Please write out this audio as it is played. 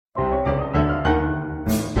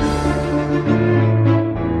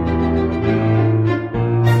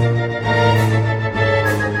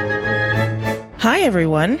Hi,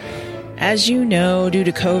 everyone. As you know, due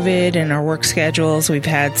to COVID and our work schedules, we've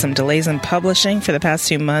had some delays in publishing for the past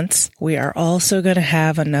 2 months. We are also going to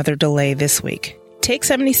have another delay this week. Take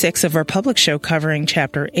 76 of our public show covering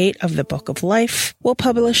Chapter 8 of the Book of Life will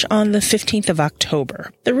publish on the 15th of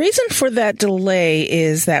October. The reason for that delay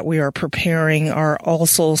is that we are preparing our All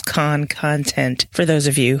Souls Con content for those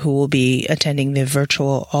of you who will be attending the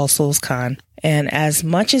virtual All Souls Con. And as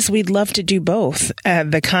much as we'd love to do both,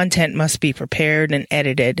 the content must be prepared and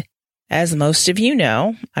edited. As most of you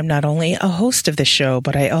know, I'm not only a host of the show,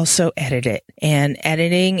 but I also edit it. And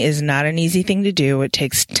editing is not an easy thing to do. It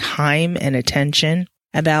takes time and attention,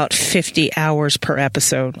 about 50 hours per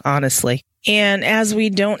episode, honestly. And as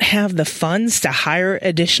we don't have the funds to hire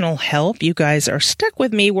additional help, you guys are stuck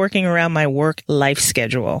with me working around my work life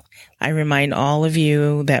schedule. I remind all of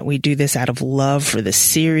you that we do this out of love for the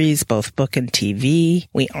series, both book and TV.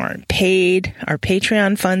 We aren't paid. Our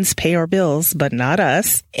Patreon funds pay our bills, but not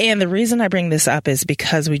us. And the reason I bring this up is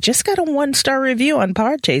because we just got a 1-star review on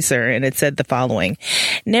Podchaser, and it said the following: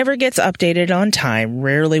 never gets updated on time,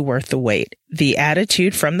 rarely worth the wait. The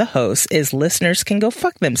attitude from the host is listeners can go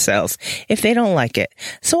fuck themselves if they don't like it,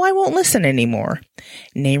 so I won't listen anymore.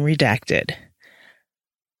 Name redacted.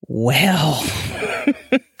 Well,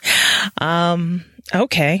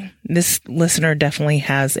 okay. This listener definitely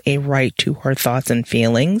has a right to her thoughts and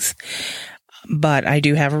feelings, but I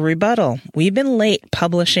do have a rebuttal. We've been late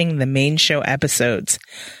publishing the main show episodes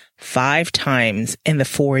 5 times in the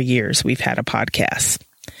 4 years we've had a podcast.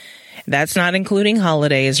 That's not including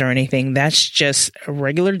holidays or anything. That's just a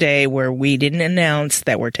regular day where we didn't announce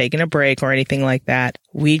that we're taking a break or anything like that.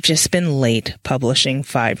 We've just been late publishing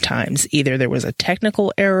 5 times. Either there was a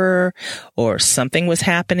technical error or something was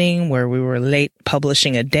happening where we were late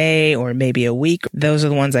publishing a day or maybe a week. Those are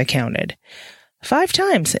the ones I counted. 5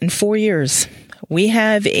 times in 4 years. We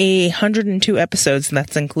have 102 episodes, and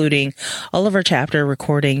that's including all of our chapter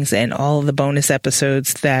recordings and all of the bonus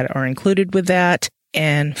episodes that are included with that.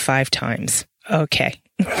 And 5 times. Okay.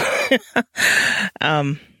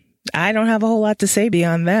 I don't have a whole lot to say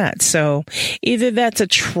beyond that. So either that's a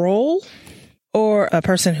troll or a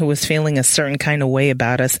person who was feeling a certain kind of way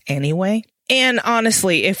about us anyway. And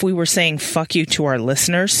honestly, if we were saying fuck you to our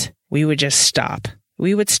listeners, we would just stop.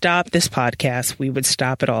 We would stop this podcast. We would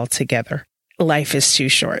stop it all together. Life is too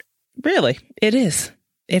short. Really, it is.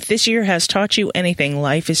 If this year has taught you anything,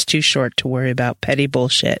 life is too short to worry about petty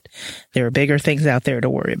bullshit. There are bigger things out there to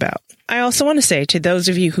worry about. I also want to say to those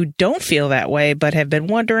of you who don't feel that way but have been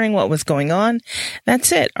wondering what was going on,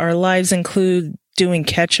 that's it. Our lives include doing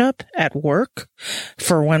catch-up at work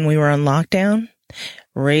for when we were on lockdown,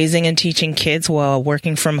 raising and teaching kids while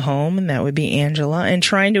working from home, and that would be Angela, and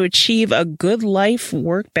trying to achieve a good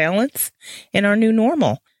life-work balance in our new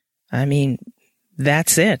normal. I mean,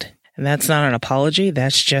 that's it. And that's not an apology.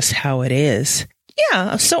 That's just how it is.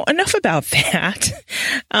 Yeah. So enough about that.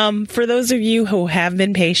 For those of you who have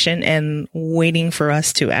been patient and waiting for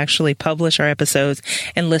us to actually publish our episodes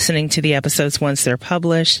and listening to the episodes once they're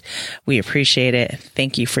published, we appreciate it.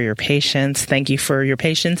 Thank you for your patience. Thank you for your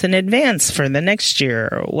patience in advance for the next year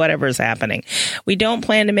or whatever's happening. We don't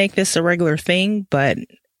plan to make this a regular thing, but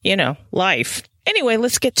you know, life. Anyway,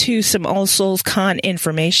 let's get to some All Souls Con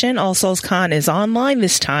information. All Souls Con is online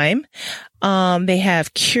this time. They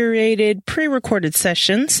have curated pre-recorded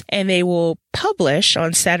sessions, and they will publish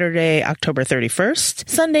on Saturday, October 31st,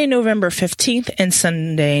 Sunday, November 15th, and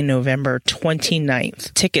Sunday, November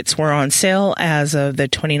 29th. Tickets were on sale as of the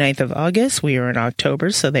 29th of August. We are in October,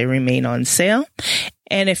 so they remain on sale.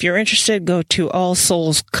 And if you're interested, go to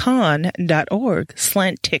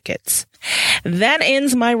allsoulscon.org/tickets. That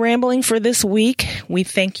ends my rambling for this week. We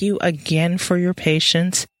thank you again for your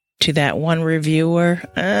patience. To that one reviewer,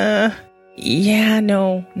 our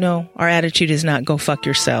attitude is not go fuck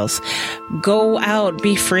yourselves. Go out,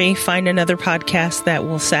 be free, find another podcast that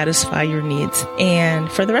will satisfy your needs.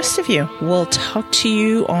 And for the rest of you, we'll talk to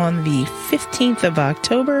you on the 15th of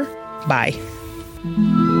October. Bye.